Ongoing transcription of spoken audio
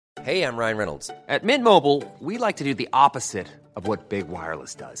Hey, I'm Ryan Reynolds. At Mint Mobile, we like to do the opposite of what Big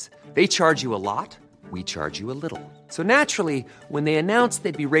Wireless does. They charge you a lot, we charge you a little. So naturally, when they announced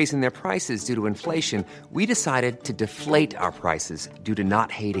they'd be raising their prices due to inflation, we decided to deflate our prices due to not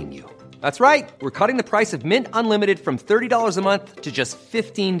hating you. That's right. We're cutting the price of Mint Unlimited from $30 a month to just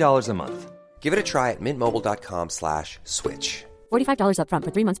 $15 a month. Give it a try at mintmobile.com/switch. $45 up front for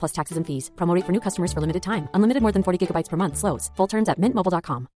 3 months plus taxes and fees. Promo rate for new customers for limited time. Unlimited more than 40 gigabytes per month. Slows full terms at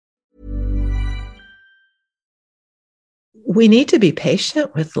mintmobile.com. We need to be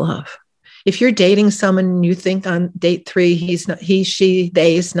patient with love. If you're dating someone and you think on date 3, he, she,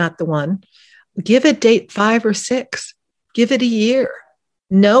 they is not the one, give it date 5 or 6. Give it a year.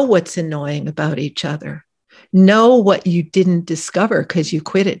 Know what's annoying about each other. Know what you didn't discover because you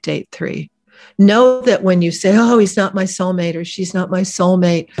quit at date 3. Know that when you say, oh, he's not my soulmate or she's not my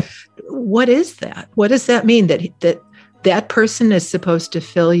soulmate, what is that? What does that mean? That person is supposed to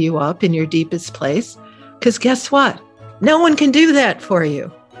fill you up in your deepest place? Because guess what? No one can do that for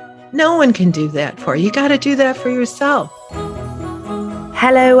you. No one can do that for you. You got to do that for yourself.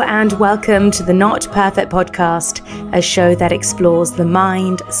 Hello and welcome to the Not Perfect Podcast, a show that explores the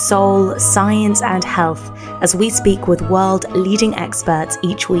mind, soul, science and health as we speak with world-leading experts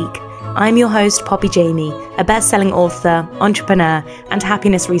each week. I'm your host, Poppy Jamie, a best-selling author, entrepreneur and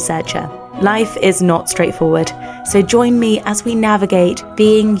happiness researcher. Life is not straightforward, so join me as we navigate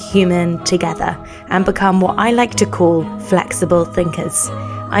being human together and become what I like to call flexible thinkers.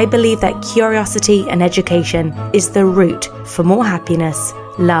 I believe that curiosity and education is the route for more happiness,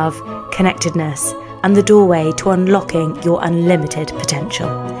 love, connectedness, and the doorway to unlocking your unlimited potential.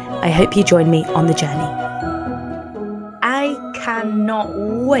 I hope you join me on the journey. I cannot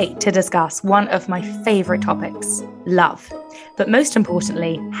wait to discuss one of my favorite topics, love. But most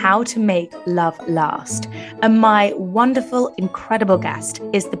importantly, how to make love last. And my wonderful, incredible guest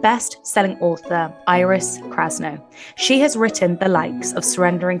is the best-selling author, Iris Krasno. She has written the likes of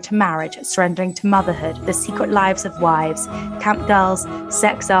Surrendering to Marriage, Surrendering to Motherhood, The Secret Lives of Wives, Camp Girls,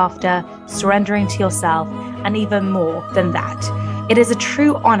 Sex After, Surrendering to Yourself, and even more than that. It is a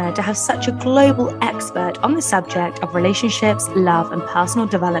true honor to have such a global expert on the subject of relationships, love, and personal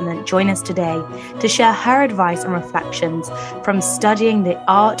development join us today to share her advice and reflections from studying the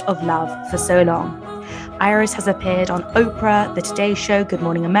art of love for so long. Iris has appeared on Oprah, The Today Show, Good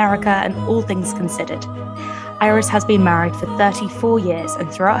Morning America, and All Things Considered. Iris has been married for 34 years,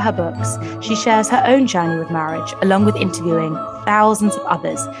 and throughout her books, she shares her own journey with marriage, along with interviewing thousands of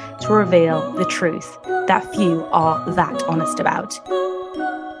others to reveal the truth that few are that honest about.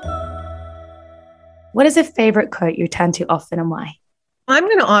 What is a favorite quote you turn to often and why? I'm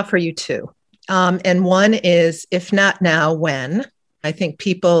going to offer you 2. And one is, if not now, when? I think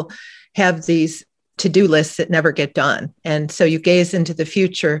people have these to-do lists that never get done. And so you gaze into the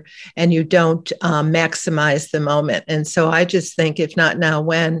future and you don't maximize the moment. And so I just think, if not now,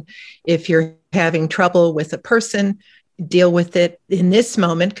 when? If you're having trouble with a person, deal with it in this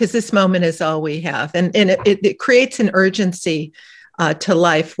moment, because this moment is all we have. And it creates an urgency to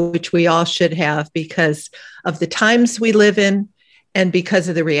life, which we all should have because of the times we live in and because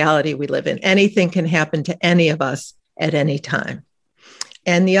of the reality we live in. Anything can happen to any of us at any time.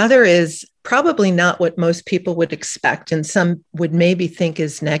 And the other is probably not what most people would expect, and some would maybe think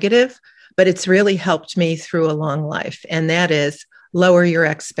is negative, but it's really helped me through a long life. And that is, lower your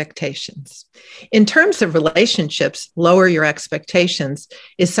expectations. In terms of relationships, lower your expectations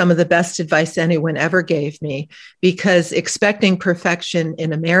is some of the best advice anyone ever gave me, because expecting perfection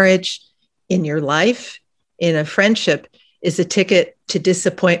in a marriage, in your life, in a friendship is a ticket to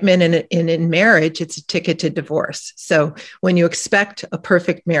disappointment. And in marriage, it's a ticket to divorce. So when you expect a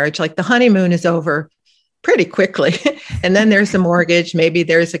perfect marriage, like the honeymoon is over pretty quickly, and then there's a mortgage, maybe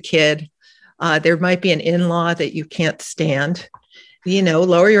there's a kid, there might be an in-law that you can't stand.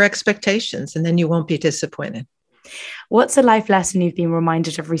 Lower your expectations and then you won't be disappointed. What's a life lesson you've been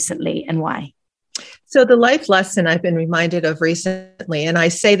reminded of recently and why? So the life lesson I've been reminded of recently, and I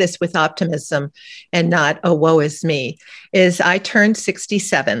say this with optimism and not, oh, woe is me, is I turned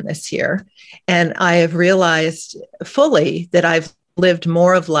 67 this year, and I have realized fully that I've lived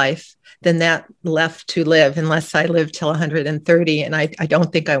more of life than that left to live, unless I live till 130. And I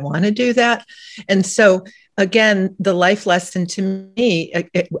don't think I want to do that. And so again, the life lesson to me,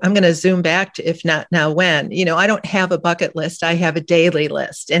 I'm going to zoom back to, if not now, when. I don't have a bucket list. I have a daily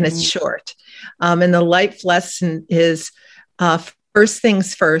list, and it's short. And the life lesson is first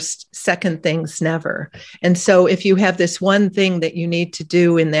things first, second things never. And so if you have this one thing that you need to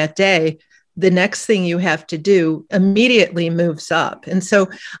do in that day, the next thing you have to do immediately moves up. And so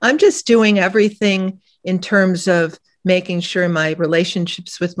I'm just doing everything in terms of making sure my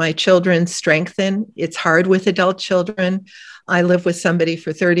relationships with my children strengthen. It's hard with adult children. I live with somebody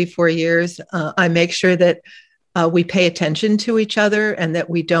for 34 years. I make sure that we pay attention to each other and that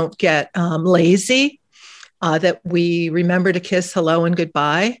we don't get lazy, that we remember to kiss hello and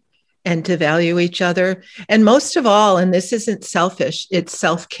goodbye and to value each other. And most of all, and this isn't selfish, it's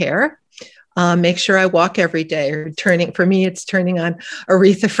self-care. Make sure I walk every day, or for me, it's turning on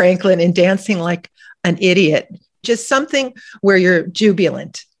Aretha Franklin and dancing like an idiot, just something where you're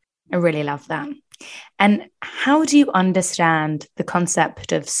jubilant. I really love that. And how do you understand the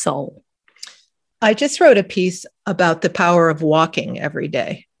concept of soul? I just wrote a piece about the power of walking every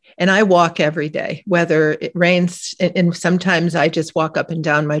day. And I walk every day, whether it rains, and sometimes I just walk up and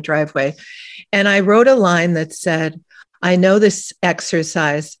down my driveway. And I wrote a line that said, I know this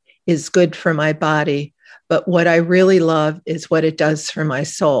exercise is good for my body, but what I really love is what it does for my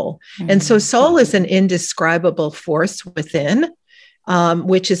soul. Mm-hmm. And so soul is an indescribable force within,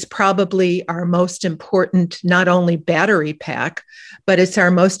 which is probably our most important, not only battery pack, but it's our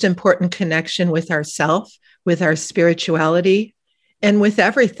most important connection with ourself, with our spirituality, and with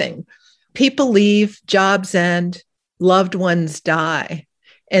everything. People leave, jobs end, loved ones die.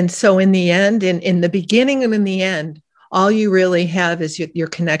 And so in the end, in the beginning and in the end, all you really have is your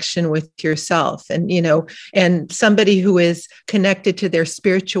connection with yourself. And, and somebody who is connected to their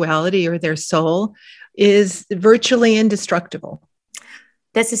spirituality or their soul is virtually indestructible.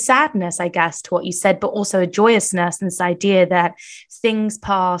 There's a sadness, I guess, to what you said, but also a joyousness, and this idea that things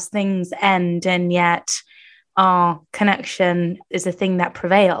pass, things end, and yet our connection is a thing that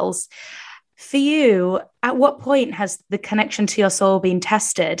prevails. For you, at what point has the connection to your soul been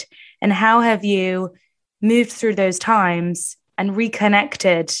tested, and how have you moved through those times and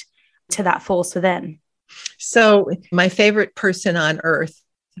reconnected to that force within? So my favorite person on earth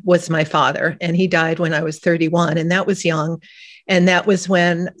was my father, and he died when I was 31, and that was young. And that was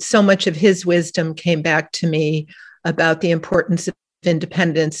when so much of his wisdom came back to me about the importance of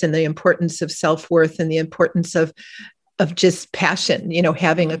independence and the importance of self-worth and the importance of just passion,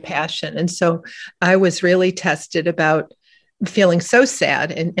 having a passion. And so I was really tested about feeling so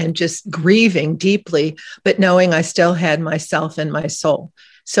sad and just grieving deeply, but knowing I still had myself and my soul.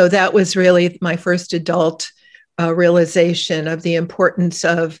 So that was really my first adult realization of the importance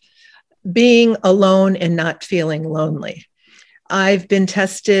of being alone and not feeling lonely. I've been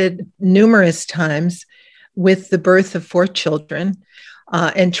tested numerous times with the birth of 4 children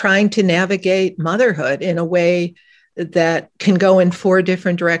and trying to navigate motherhood in a way that can go in 4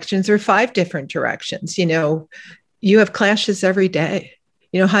 different directions or 5 different directions. You have clashes every day.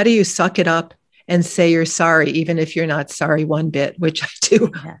 How do you suck it up and say you're sorry, even if you're not sorry one bit, which I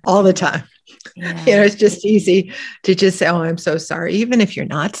do all the time. Yeah. It's just easy to just say, oh, I'm so sorry, even if you're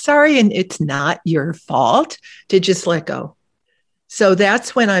not sorry and it's not your fault, to just let go. So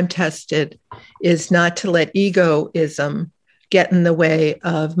that's when I'm tested, is not to let egoism get in the way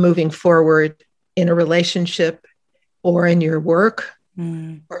of moving forward in a relationship or in your work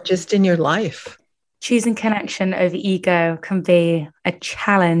or just in your life. Choosing connection over ego can be a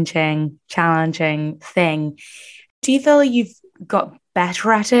challenging thing. Do you feel you've got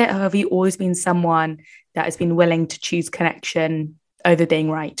better at it, or have you always been someone that has been willing to choose connection over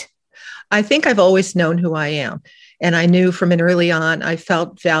being right? I think I've always known who I am. And I knew from an early on, I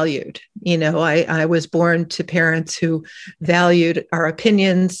felt valued. I was born to parents who valued our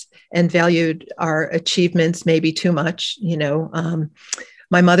opinions and valued our achievements, maybe too much.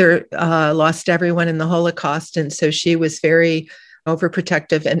 My mother lost everyone in the Holocaust. And so she was very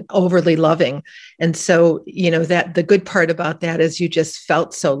overprotective and overly loving. And so, that the good part about that is you just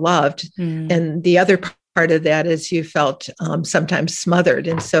felt so loved. And the other part of that is you felt sometimes smothered.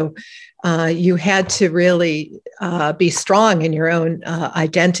 And so you had to really be strong in your own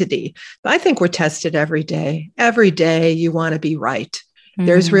identity. But I think we're tested every day. Every day you want to be right.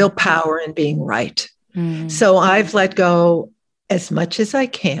 There's real power in being right. So I've let go as much as I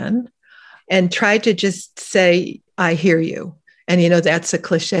can and try to just say, I hear you. And, that's a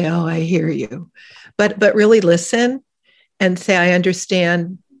cliche. Oh, I hear you. But really listen and say, I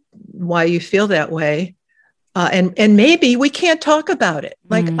understand why you feel that way. And maybe we can't talk about it.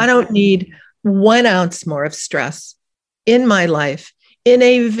 Like, I don't need 1 ounce more of stress in my life in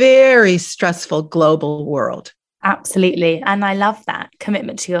a very stressful global world. Absolutely. And I love that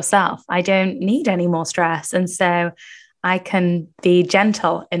commitment to yourself. I don't need any more stress. And so I can be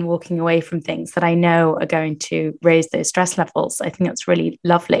gentle in walking away from things that I know are going to raise those stress levels. I think that's really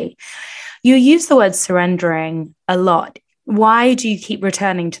lovely. You use the word surrendering a lot. Why do you keep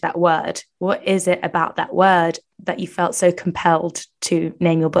returning to that word? What is it about that word that you felt so compelled to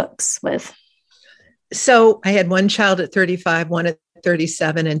name your books with? So I had one child at 35, one at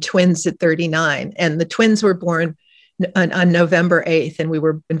 37, and twins at 39. And the twins were born on November 8th, and we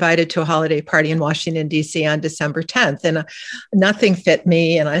were invited to a holiday party in Washington, D.C. on December 10th. And nothing fit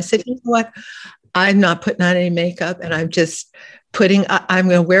me. And I said, you know what? I'm not putting on any makeup, and I'm just I'm going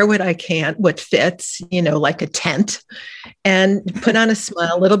to wear what fits, like a tent, and put on a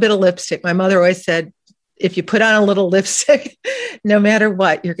smile, a little bit of lipstick. My mother always said, if you put on a little lipstick, no matter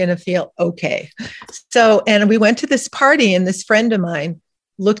what, you're going to feel okay. So, and we went to this party, and this friend of mine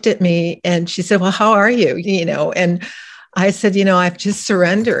looked at me and she said, well, how are you? And I said, I've just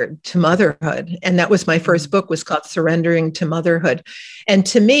surrendered to motherhood. And that was my first book, was called Surrendering to Motherhood. And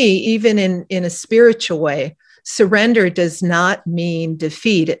to me, even in a spiritual way, surrender does not mean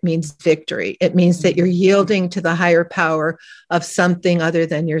defeat. It means victory. It means that you're yielding to the higher power of something other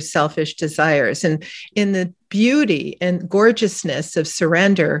than your selfish desires. And in the beauty and gorgeousness of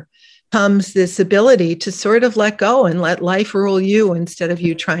surrender comes this ability to sort of let go and let life rule you instead of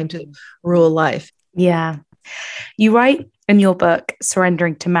you trying to rule life. Yeah. You write in your book,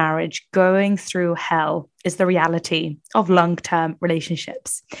 Surrendering to Marriage, going through hell is the reality of long-term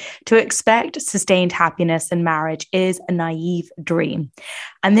relationships. To expect sustained happiness in marriage is a naive dream.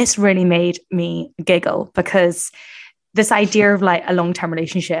 And this really made me giggle, because this idea of like a long-term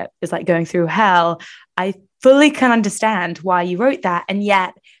relationship is like going through hell. I fully can understand why you wrote that. And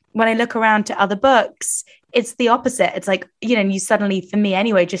yet, when I look around to other books, it's the opposite. It's like, you suddenly, for me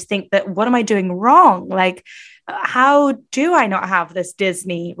anyway, just think that, what am I doing wrong? Like, how do I not have this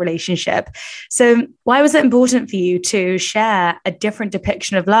Disney relationship? So why was it important for you to share a different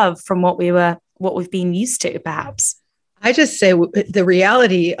depiction of love from what we've been used to, perhaps? I just say the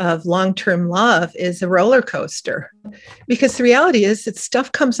reality of long-term love is a roller coaster, because the reality is that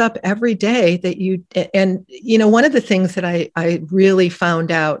stuff comes up every day one of the things that I really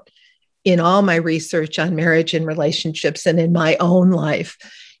found out in all my research on marriage and relationships and in my own life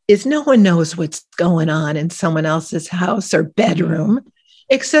is no one knows what's going on in someone else's house or bedroom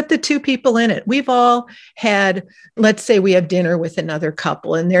except the two people in it. We've all had, let's say we have dinner with another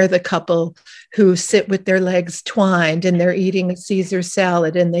couple, and they're the couple who sit with their legs twined and they're eating a Caesar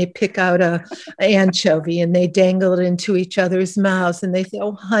salad, and they pick out a anchovy and they dangle it into each other's mouths, and they say,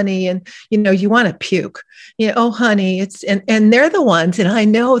 oh, honey, and you want to puke, oh, honey, and they're the ones, and I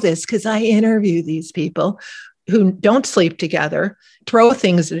know this because I interview these people who don't sleep together, throw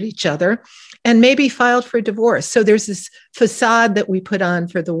things at each other, and maybe filed for divorce. So there's this facade that we put on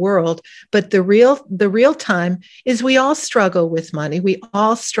for the world, but the real time is we all struggle with money. We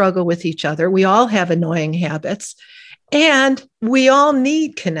all struggle with each other. We all have annoying habits, and we all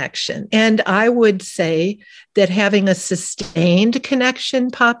need connection. And I would say that having a sustained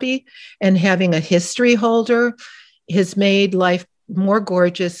connection, Poppy, and having a history holder has made life more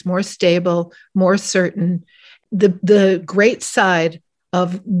gorgeous, more stable, more certain. The great side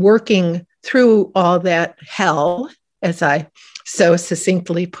of working through all that hell, as I so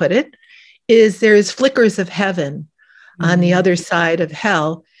succinctly put it, is there's flickers of heaven on the other side of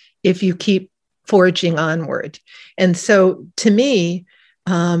hell if you keep forging onward. And so to me,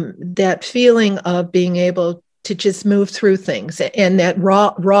 that feeling of being able to just move through things and that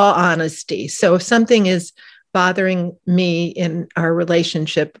raw honesty. So if something is bothering me in our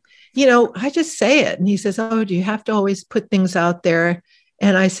relationship, I just say it. And he says, oh, do you have to always put things out there?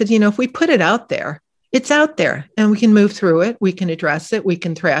 And I said, if we put it out there, it's out there, and we can move through it. We can address it. We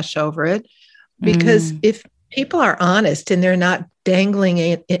can thrash over it. Because if people are honest and they're not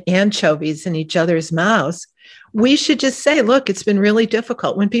dangling anchovies in each other's mouths, we should just say, look, it's been really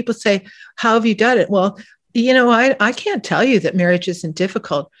difficult. When people say, how have you done it? Well, I can't tell you that marriage isn't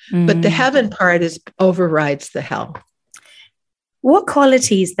difficult, but the heaven part overrides the hell. What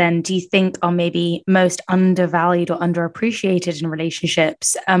qualities then do you think are maybe most undervalued or underappreciated in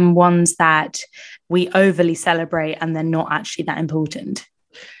relationships, ones that we overly celebrate and they're not actually that important?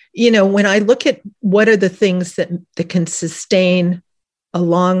 When I look at what are the things that can sustain a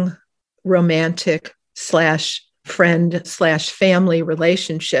long romantic /friend/family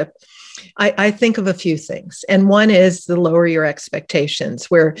relationship, I think of a few things. And one is the lower your expectations,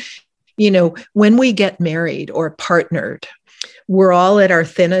 where, when we get married or partnered, we're all at our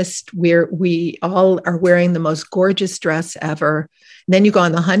thinnest. We all are wearing the most gorgeous dress ever. And then you go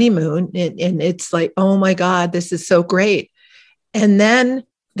on the honeymoon and it's like, oh my God, this is so great. And then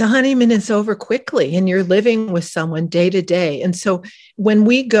the honeymoon is over quickly and you're living with someone day to day. And so when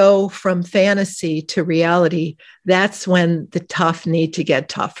we go from fantasy to reality, that's when the tough need to get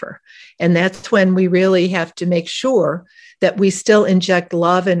tougher. And that's when we really have to make sure that we still inject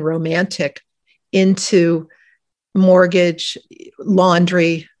love and romantic into mortgage,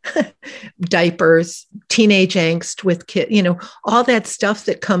 laundry, diapers, teenage angst with kids, all that stuff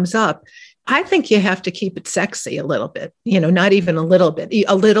that comes up. I think you have to keep it sexy a little bit, not even a little bit,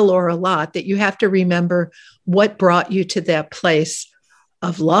 a little or a lot, that you have to remember what brought you to that place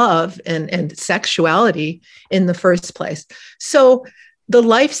of love and sexuality in the first place. So the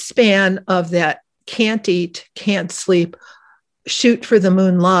lifespan of that can't eat, can't sleep, shoot for the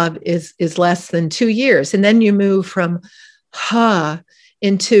moon love is less than 2 years. And then you move from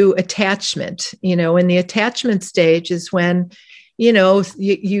into attachment, and the attachment stage is when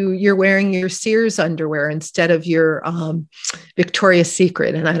you're wearing your Sears underwear instead of your Victoria's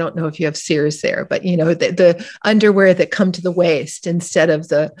Secret. And I don't know if you have Sears there, but the underwear that come to the waist instead of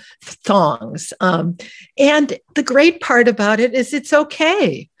the thongs. And the great part about it is it's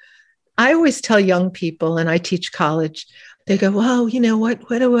okay. I always tell young people, and I teach college, they go, well,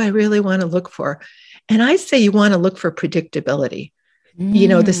 what do I really want to look for? And I say you want to look for predictability.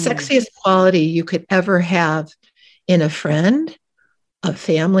 The sexiest quality you could ever have in a friend, a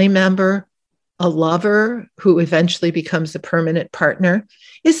family member, a lover who eventually becomes a permanent partner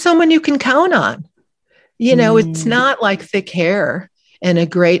is someone you can count on. It's not like thick hair and a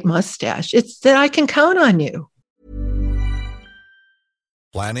great mustache. It's that I can count on you.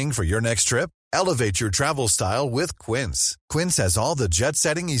 Planning for your next trip? Elevate your travel style with Quince. Quince has all the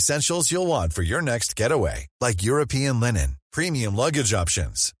jet-setting essentials you'll want for your next getaway, like European linen, premium luggage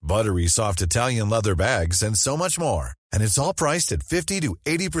options, buttery soft Italian leather bags, and so much more. And it's all priced at 50 to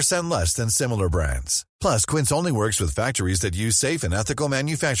 80% less than similar brands. Plus, Quince only works with factories that use safe and ethical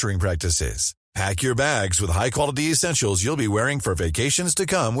manufacturing practices. Pack your bags with high-quality essentials you'll be wearing for vacations to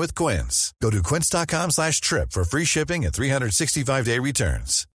come with Quince. Go to quince.com/trip for free shipping and 365-day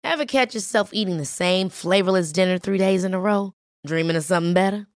returns. Ever catch yourself eating the same flavorless dinner 3 days in a row? Dreaming of something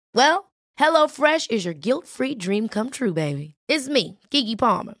better? Well, HelloFresh is your guilt-free dream come true, baby. It's me, Keke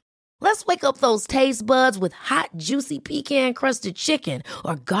Palmer. Let's wake up those taste buds with hot, juicy pecan-crusted chicken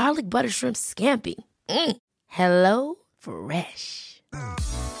or garlic butter shrimp scampi. Hello Fresh.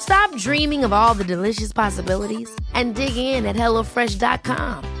 Stop dreaming of all the delicious possibilities and dig in at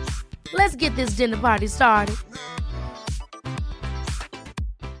HelloFresh.com. Let's get this dinner party started.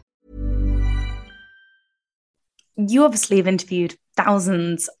 You obviously have interviewed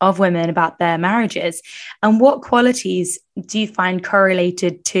thousands of women about their marriages. And what qualities do you find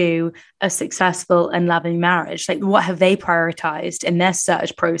correlated to a successful and loving marriage? Like, what have they prioritized in their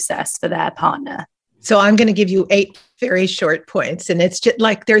search process for their partner? So I'm going to give you 8 very short points. And it's just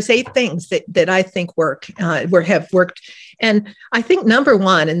like, there's 8 things that I think have worked. And I think number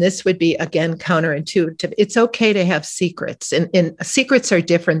 1, and this would be, again, counterintuitive, it's okay to have secrets. And secrets are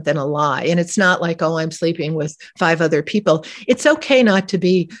different than a lie. And it's not like, oh, I'm sleeping with 5 other people. It's okay not to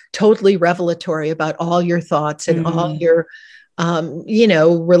be totally revelatory about all your thoughts and all your,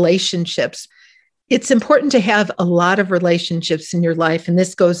 relationships. It's important to have a lot of relationships in your life. And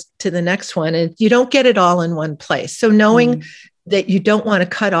this goes to the next one. And you don't get it all in one place. So knowing that you don't want to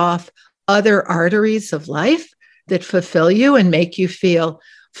cut off other arteries of life that fulfill you and make you feel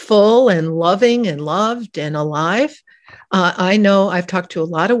full and loving and loved and alive. I know I've talked to a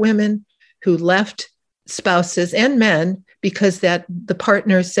lot of women who left spouses and men because that the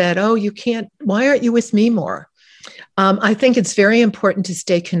partner said, oh, why aren't you with me more? I think it's very important to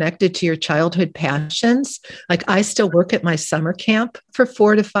stay connected to your childhood passions. Like, I still work at my summer camp for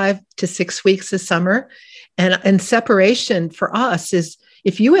 4 to 5 to 6 weeks a summer. And separation for us is,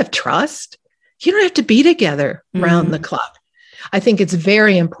 if you have trust, you don't have to be together round the clock. I think it's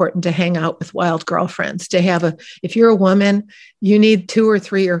very important to hang out with wild girlfriends, if you're a woman, you need 2 or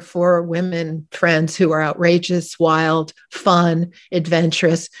 3 or 4 women friends who are outrageous, wild, fun,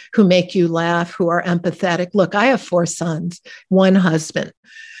 adventurous, who make you laugh, who are empathetic. Look, I have 4 sons, 1 husband.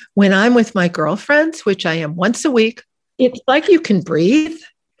 When I'm with my girlfriends, which I am once a week, it's like you can breathe.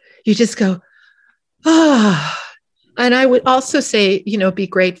 You just go, ah. And I would also say, be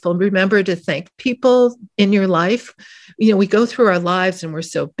grateful. Remember to thank people in your life. We go through our lives and we're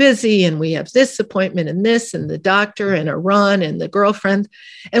so busy and we have this appointment and this and the doctor and a run and the girlfriend.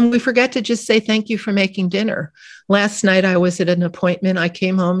 And we forget to just say thank you for making dinner. Last night I was at an appointment. I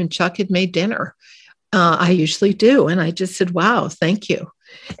came home and Chuck had made dinner. I usually do. And I just said, wow, thank you.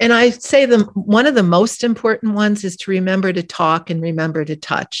 And I say one of the most important ones is to remember to talk and remember to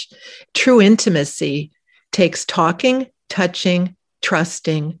touch. True intimacy takes talking, touching,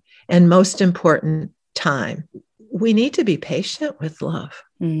 trusting, and most important, time. We need to be patient with love.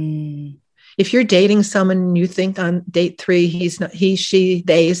 If you're dating someone and you think on date 3,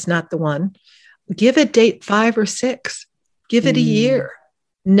 they is not the one, give it date 5 or 6. Give it a year.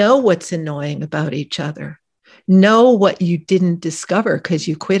 Know what's annoying about each other. know what you didn't discover because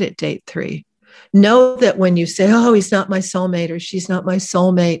you quit at date 3. Know that when you say, oh, he's not my soulmate or she's not my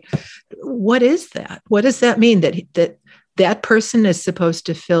soulmate, what is that? What does that mean? That person is supposed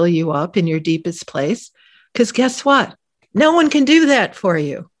to fill you up in your deepest place? Because guess what? No one can do that for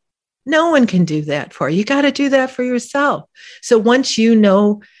you. No one can do that for you. You got to do that for yourself. So once you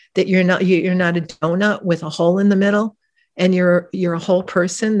know that you're not a donut with a hole in the middle and you're a whole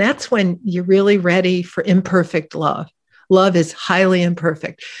person, that's when you're really ready for imperfect love. Love is highly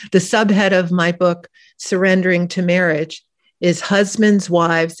imperfect. The subhead of my book, Surrendering to Marriage, is husbands,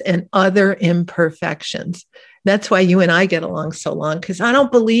 wives, and other imperfections. That's why you and I get along so long, because I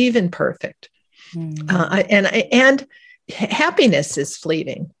don't believe in perfect. And happiness is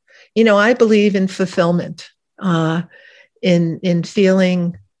fleeting. I believe in fulfillment, in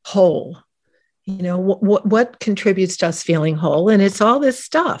feeling whole. What contributes to us feeling whole? And it's all this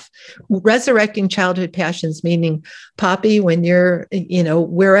stuff. Resurrecting childhood passions, meaning, Poppy, when you're,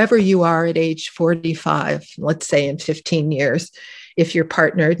 wherever you are at age 45, let's say in 15 years, if you're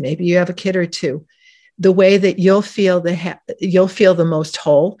partnered, maybe you have a kid or two, the way that you'll feel the most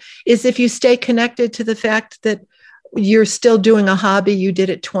whole is if you stay connected to the fact that you're still doing a hobby you did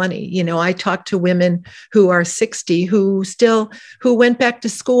at 20. I talk to women who are 60 who went back to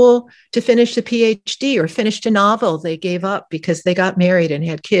school to finish a PhD or finished a novel they gave up because they got married and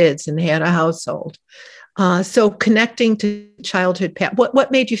had kids and they had a household. So connecting to childhood,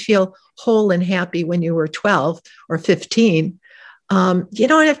 what made you feel whole and happy when you were 12 or 15? You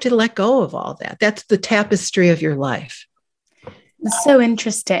don't have to let go of all that. That's the tapestry of your life. So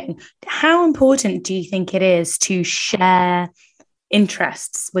interesting. How important do you think it is to share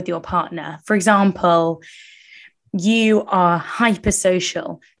interests with your partner? For example, you are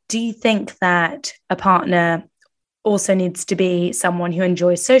hypersocial. Do you think that a partner also needs to be someone who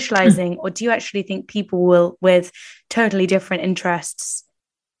enjoys socializing, or do you actually think people with totally different interests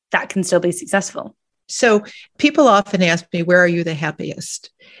that can still be successful? So people often ask me, where are you the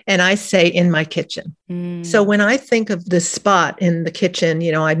happiest? And I say, in my kitchen. So when I think of the spot in the kitchen,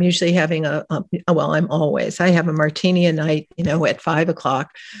 I'm usually having I have a martini a night, at 5:00.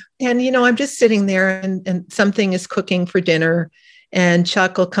 And, I'm just sitting there and something is cooking for dinner. And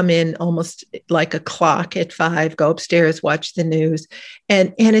Chuck will come in almost like a clock at 5, go upstairs, watch the news.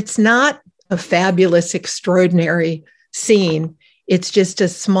 And it's not a fabulous, extraordinary scene. It's just a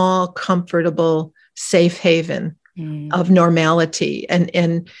small, comfortable, safe haven of normality.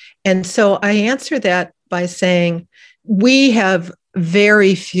 And so I answer that by saying we have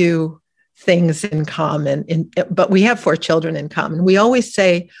very few things in common, but we have 4 children in common. We always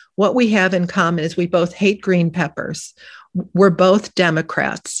say what we have in common is we both hate green peppers. We're both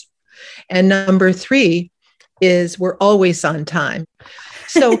Democrats. And number 3 is we're always on time.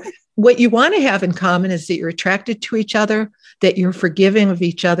 So what you want to have in common is that you're attracted to each other, that you're forgiving of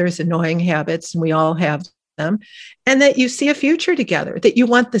each other's annoying habits, and we all have them, and that you see a future together, that you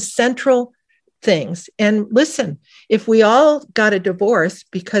want the central things. And listen, if we all got a divorce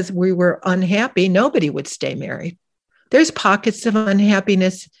because we were unhappy, nobody would stay married. There's pockets of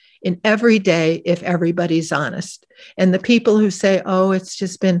unhappiness in every day if everybody's honest. And the people who say, oh, it's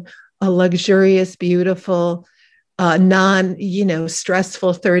just been a luxurious, beautiful,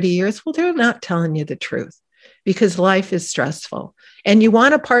 stressful 30 years, well, they're not telling you the truth, because life is stressful. And you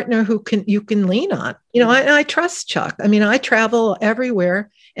want a partner who you can lean on. I trust Chuck. I travel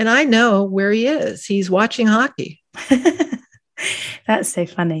everywhere and I know where he is. He's watching hockey. That's so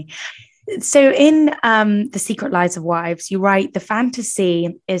funny. So in The Secret Lives of Wives, you write, the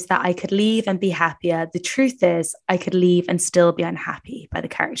fantasy is that I could leave and be happier. The truth is I could leave and still be unhappy, by the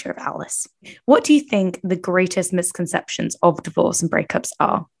character of Alice. What do you think the greatest misconceptions of divorce and breakups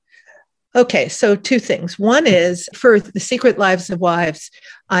are? Okay, so 2 things. One is, for The Secret Lives of Wives,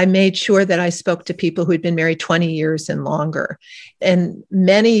 I made sure that I spoke to people who'd been married 20 years and longer. And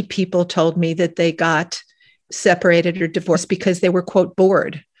many people told me that they got separated or divorced because they were, quote,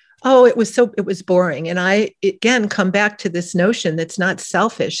 bored. Oh, it was boring. And I, again, come back to this notion that's not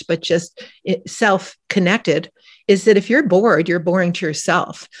selfish, but just self-connected, is that if you're bored, you're boring to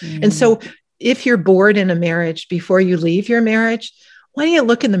yourself. And so if you're bored in a marriage before you leave your marriage, why don't you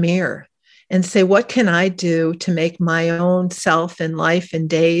look in the mirror and say, what can I do to make my own self and life and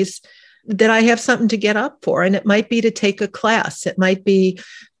days that I have something to get up for? And it might be to take a class. It might be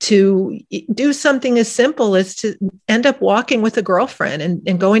to do something as simple as to end up walking with a girlfriend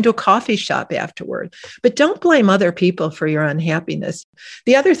and going to a coffee shop afterward. But don't blame other people for your unhappiness.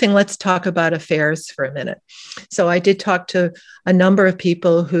 The other thing, let's talk about affairs for a minute. So I did talk to a number of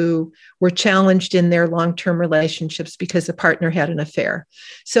people who were challenged in their long-term relationships because a partner had an affair.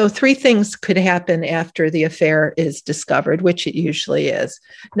 So 3 things could happen after the affair is discovered, which it usually is.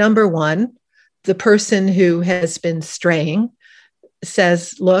 Number 1, the person who has been straying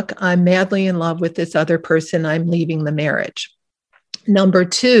says, look, I'm madly in love with this other person. I'm leaving the marriage. Number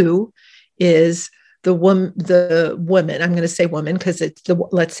 2 is the woman, I'm going to say woman, because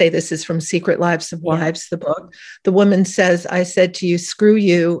let's say this is from Secret Lives of Wives, the book. The woman says, I said to you, screw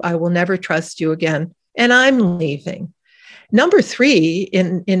you. I will never trust you again. And I'm leaving. Number 3,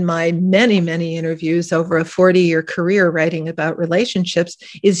 in my many, many interviews over a 40-year career writing about relationships,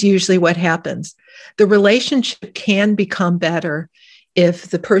 is usually what happens. The relationship can become better if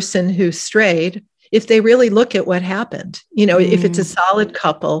the person who strayed, if they really look at what happened. If it's a solid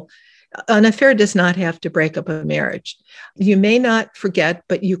couple, an affair does not have to break up a marriage. You may not forget,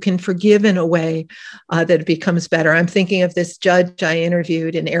 but you can forgive in a way that it becomes better. I'm thinking of this judge I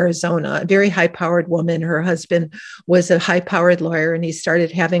interviewed in Arizona, a very high-powered woman. Her husband was a high-powered lawyer, and he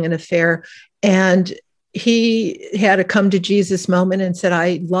started having an affair. And he had a come to Jesus moment and said,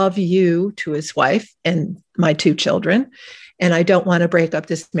 I love you, to his wife and my 2 children. And I don't want to break up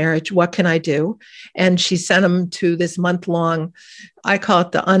this marriage. What can I do? And she sent him to this month-long, I call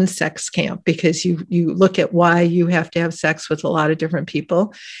it the unsex camp, because you look at why you have to have sex with a lot of different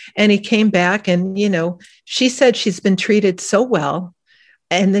people. And he came back and, she said she's been treated so well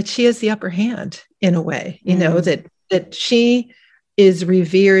and that she has the upper hand in a way, that she is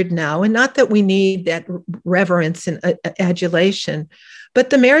revered now. And not that we need that reverence and adulation, but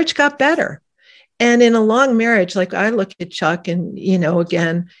the marriage got better. And in a long marriage, like I look at Chuck and,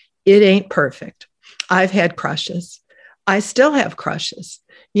 again, it ain't perfect. I've had crushes. I still have crushes.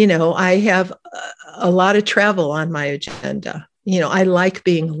 I have a lot of travel on my agenda. I like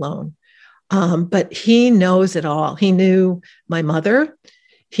being alone. But he knows it all. He knew my mother.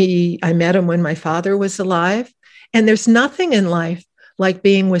 I met him when my father was alive. And there's nothing in life like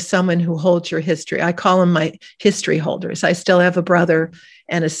being with someone who holds your history. I call them my history holders. I still have a brother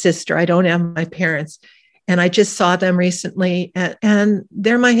and a sister. I don't have my parents. And I just saw them recently, and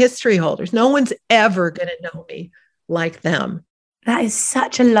they're my history holders. No one's ever going to know me like them. That is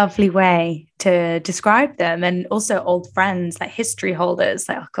such a lovely way to describe them. And also old friends, like history holders.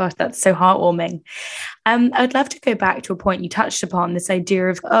 Like, oh gosh, that's so heartwarming. I'd love to go back to a point you touched upon, this idea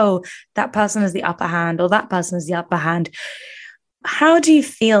of, oh, that person has the upper hand, or that person has the upper hand. How do you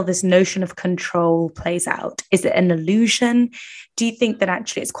feel this notion of control plays out? Is it an illusion? Do you think that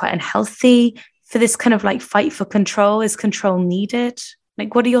actually it's quite unhealthy for this kind of like fight for control? Is control needed?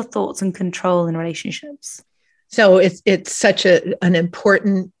 Like, what are your thoughts on control in relationships? So it's such an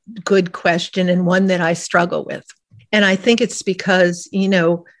important, good question, and one that I struggle with. And I think it's because,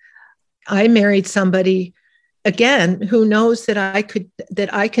 I married somebody, again, who knows that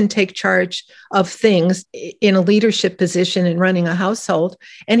I can take charge of things in a leadership position and running a household.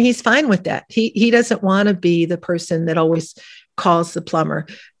 And he's fine with that. He doesn't want to be the person that always calls the plumber.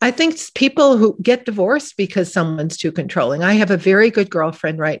 I think people who get divorced because someone's too controlling. I have a very good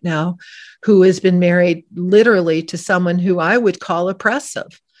girlfriend right now who has been married literally to someone who I would call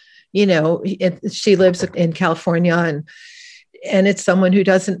oppressive. She lives in California, and it's someone who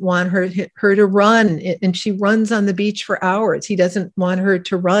doesn't want her to run, and she runs on the beach for hours. He doesn't want her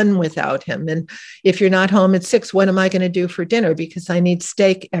to run without him. And if you're not home at 6, what am I going to do for dinner? Because I need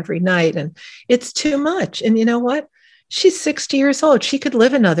steak every night. And it's too much. And you know what? She's 60 years old. She could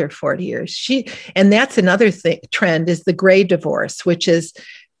live another 40 years. And that's another trend is the gray divorce, which is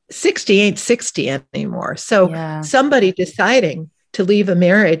 60 ain't 60 anymore. So somebody deciding to leave a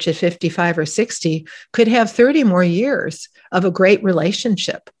marriage at 55 or 60 could have 30 more years of a great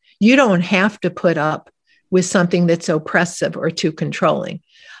relationship. You don't have to put up with something that's oppressive or too controlling.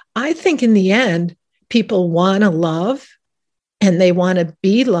 I think in the end, people want to love and they want to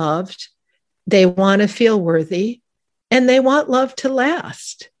be loved. They want to feel worthy and they want love to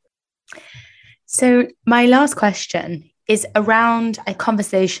last. So my last question is around a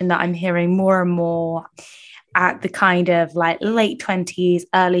conversation that I'm hearing more and more at the kind of like late 20s,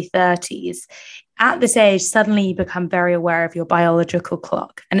 early 30s. At this age, suddenly you become very aware of your biological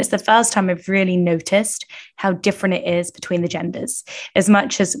clock. And it's the first time I've really noticed how different it is between the genders. As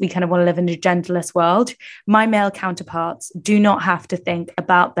much as we kind of want to live in a genderless world, my male counterparts do not have to think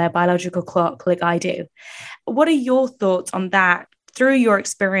about their biological clock like I do. What are your thoughts on that through your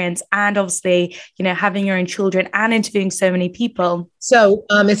experience and obviously, having your own children and interviewing so many people. So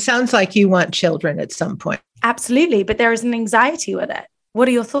it sounds like you want children at some point. Absolutely. But there is an anxiety with it. What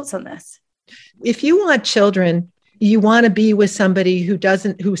are your thoughts on this? If you want children, you want to be with somebody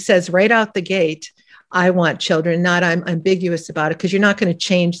who says right out the gate, I want children, not I'm ambiguous about it, because you're not going to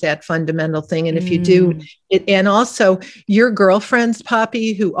change that fundamental thing. And if you do, and also your girlfriends,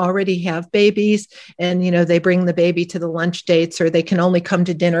 Poppy, who already have babies and, they bring the baby to the lunch dates, or they can only come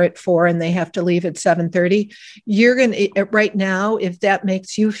to dinner at 4 and they have to leave at 7:30. You're going to, right now, if that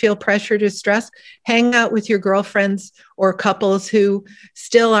makes you feel pressured or stress, hang out with your girlfriends or couples who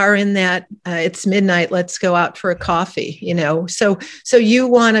still are in that, it's midnight, let's go out for a coffee, So you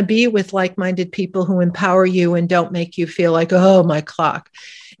want to be with like-minded people who empower you and don't make you feel like, oh, my clock.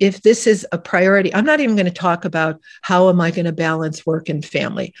 If this is a priority, I'm not even going to talk about how am I going to balance work and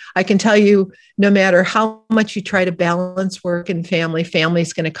family. I can tell you, no matter how much you try to balance work and family,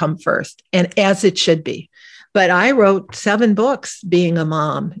 family's going to come first, and as it should be. But I wrote 7 books being a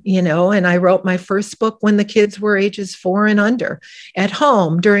mom, and I wrote my first book when the kids were ages 4 and under at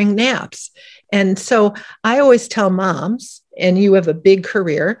home during naps. And so I always tell moms, and you have a big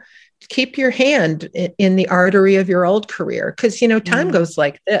career, keep your hand in the artery of your old career, because, time goes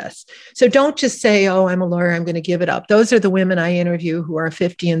like this. So don't just say, oh, I'm a lawyer, I'm going to give it up. Those are the women I interview who are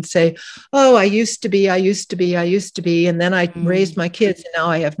 50 and say, oh, I used to be. And then I raised my kids and now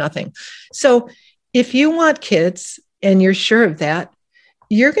I have nothing. So if you want kids and you're sure of that,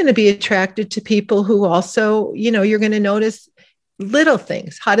 you're going to be attracted to people who also, you're going to notice little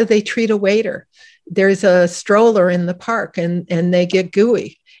things. How do they treat a waiter? There's a stroller in the park and they get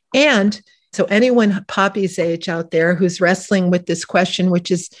gooey. And so anyone Poppy's age out there who's wrestling with this question, which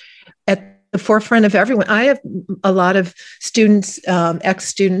is at the forefront of everyone. I have a lot of students,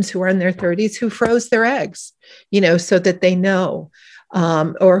 ex-students who are in their 30s who froze their eggs, so that they know.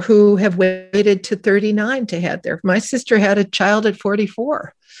 Or who have waited to 39 to have my sister had a child at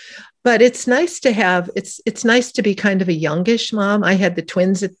 44. But it's nice to have, it's nice to be kind of a youngish mom. I had the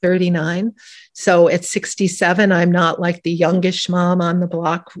twins at 39. So at 67, I'm not like the youngish mom on the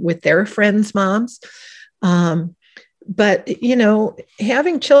block with their friends' moms. But,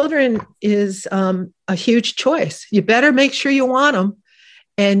 having children is a huge choice. You better make sure you want them.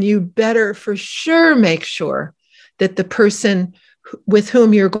 And you better for sure make sure that the person with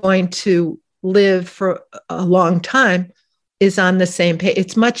whom you're going to live for a long time is on the same page.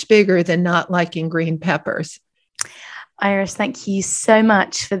 It's much bigger than not liking green peppers. Iris, thank you so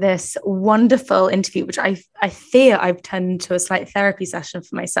much for this wonderful interview, which I fear I've turned into a slight therapy session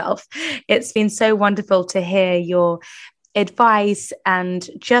for myself. It's been so wonderful to hear your advice and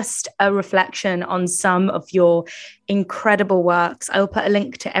just a reflection on some of your incredible works. I will put a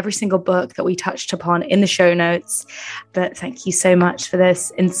link to every single book that we touched upon in the show notes. But thank you so much for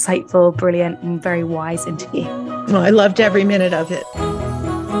this insightful, brilliant, and very wise interview. Well, I loved every minute of it.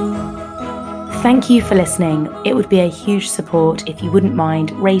 Thank you for listening. It would be a huge support if you wouldn't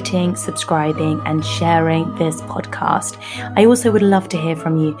mind rating, subscribing, and sharing this podcast. I also would love to hear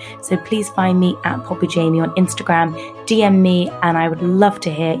from you. So please find me at Poppy Jamie on Instagram, DM me, and I would love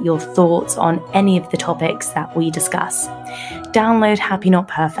to hear your thoughts on any of the topics that we discuss. Download Happy Not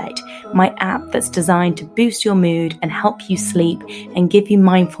Perfect, my app that's designed to boost your mood and help you sleep and give you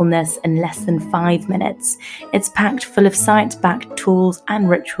mindfulness in less than 5 minutes. It's packed full of science-backed tools and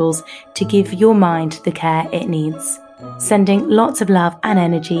rituals to give your mind the care it needs. Sending lots of love and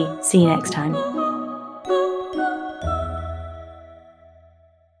energy. See you next time.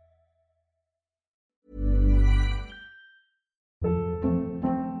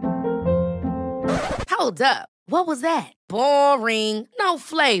 Hold up. What was that? Boring. No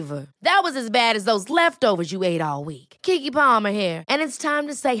flavor. That was as bad as those leftovers you ate all week. Keke Palmer here. And it's time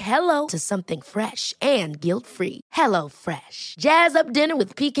to say hello to something fresh and guilt-free. Hello Fresh. Jazz up dinner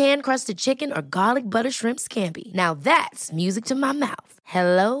with pecan-crusted chicken or garlic butter shrimp scampi. Now that's music to my mouth.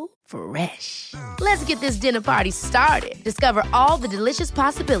 Hello Fresh. Let's get this dinner party started. Discover all the delicious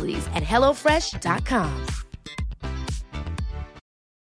possibilities at HelloFresh.com.